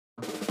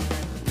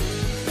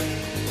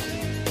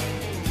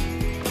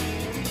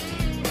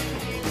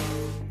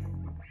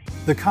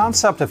The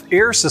concept of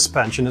air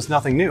suspension is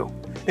nothing new.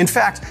 In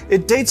fact,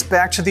 it dates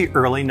back to the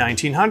early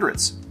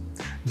 1900s.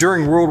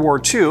 During World War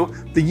II,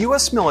 the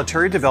US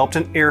military developed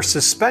an air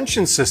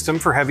suspension system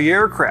for heavy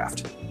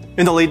aircraft.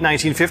 In the late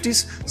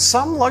 1950s,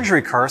 some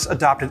luxury cars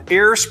adopted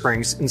air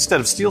springs instead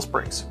of steel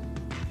springs.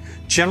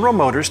 General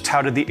Motors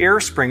touted the air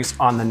springs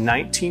on the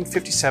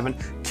 1957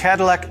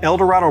 Cadillac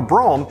Eldorado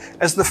Brougham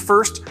as the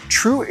first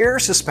true air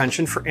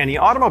suspension for any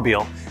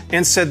automobile,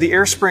 and said the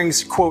air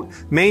springs, quote,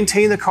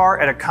 maintain the car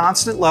at a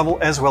constant level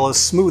as well as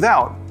smooth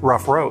out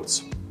rough roads.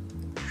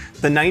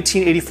 The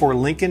 1984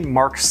 Lincoln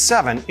Mark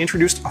VII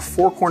introduced a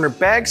four-corner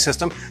bag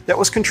system that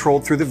was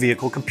controlled through the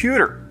vehicle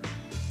computer.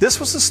 This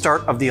was the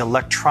start of the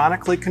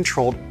electronically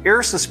controlled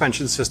air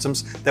suspension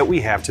systems that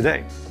we have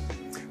today.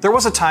 There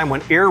was a time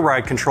when air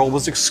ride control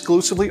was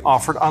exclusively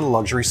offered on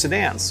luxury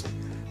sedans.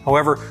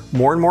 However,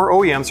 more and more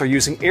OEMs are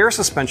using air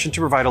suspension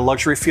to provide a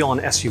luxury feel in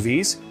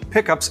SUVs,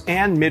 pickups,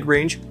 and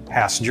mid-range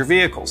passenger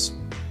vehicles.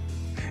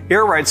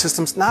 Air ride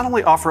systems not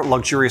only offer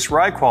luxurious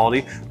ride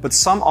quality, but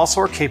some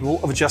also are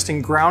capable of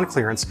adjusting ground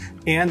clearance,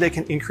 and they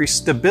can increase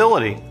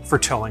stability for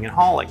towing and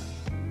hauling.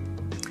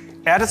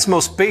 At its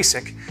most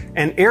basic,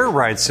 an air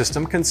ride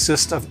system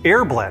consists of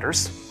air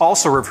bladders,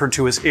 also referred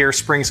to as air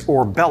springs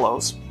or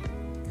bellows,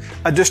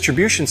 a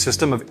distribution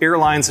system of air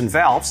lines and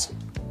valves,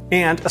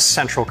 and a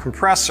central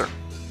compressor.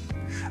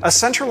 A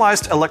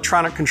centralized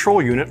electronic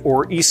control unit,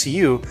 or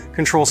ECU,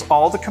 controls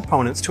all the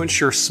components to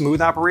ensure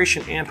smooth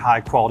operation and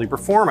high-quality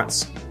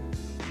performance.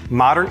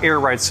 Modern air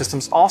ride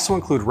systems also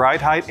include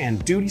ride height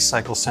and duty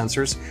cycle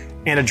sensors,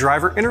 and a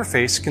driver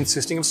interface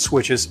consisting of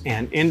switches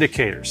and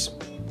indicators.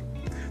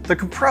 The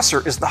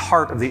compressor is the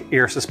heart of the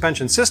air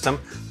suspension system,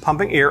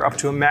 pumping air up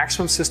to a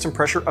maximum system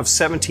pressure of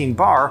 17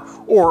 bar,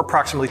 or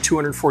approximately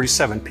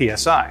 247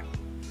 psi.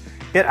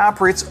 It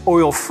operates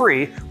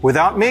oil-free,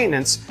 without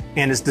maintenance,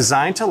 and is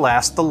designed to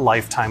last the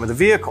lifetime of the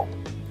vehicle.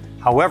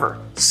 However,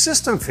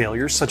 system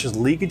failures such as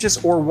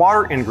leakages or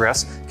water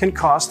ingress can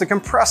cause the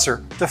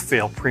compressor to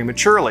fail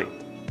prematurely.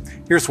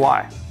 Here's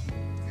why.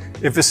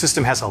 If the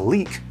system has a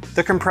leak,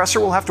 the compressor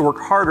will have to work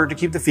harder to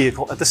keep the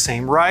vehicle at the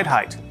same ride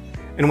height.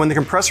 And when the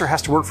compressor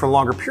has to work for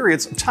longer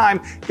periods of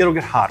time, it'll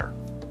get hotter.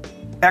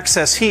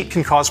 Excess heat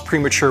can cause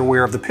premature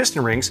wear of the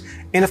piston rings,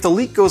 and if the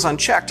leak goes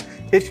unchecked,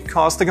 it can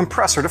cause the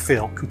compressor to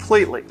fail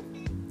completely.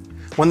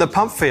 When the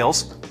pump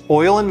fails,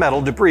 oil and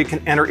metal debris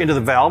can enter into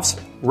the valves,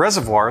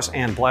 reservoirs,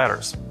 and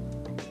bladders.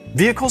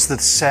 Vehicles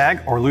that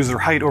sag or lose their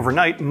height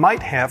overnight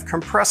might have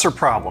compressor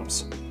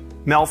problems.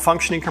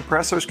 Malfunctioning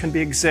compressors can be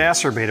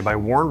exacerbated by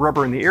worn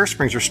rubber in the air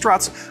springs or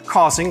struts,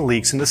 causing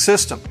leaks in the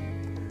system.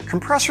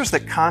 Compressors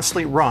that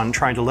constantly run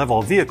trying to level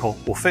a vehicle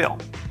will fail.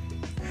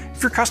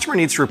 If your customer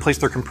needs to replace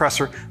their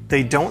compressor,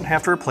 they don't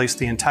have to replace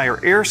the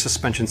entire air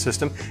suspension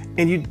system,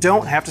 and you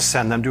don't have to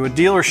send them to a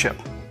dealership.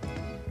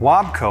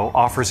 Wabco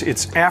offers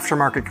its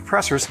aftermarket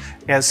compressors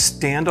as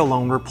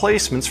standalone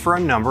replacements for a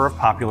number of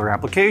popular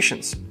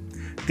applications.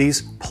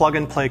 These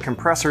plug-and-play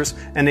compressors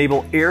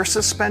enable air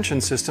suspension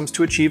systems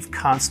to achieve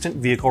constant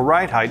vehicle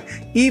ride height,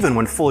 even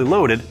when fully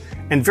loaded,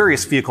 and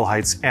various vehicle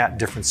heights at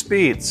different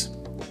speeds.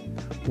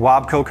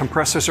 Wabco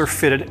compressors are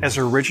fitted as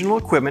original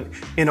equipment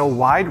in a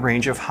wide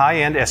range of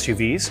high-end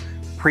SUVs,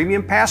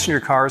 premium passenger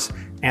cars,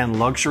 and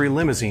luxury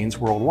limousines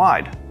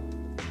worldwide.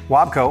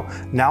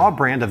 Wabco, now a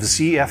brand of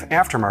ZF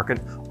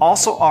Aftermarket,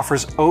 also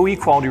offers OE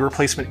quality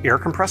replacement air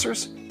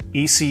compressors,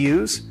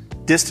 ECUs,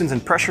 distance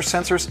and pressure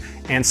sensors,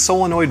 and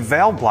solenoid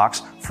valve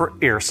blocks for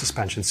air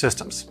suspension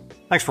systems.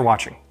 Thanks for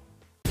watching.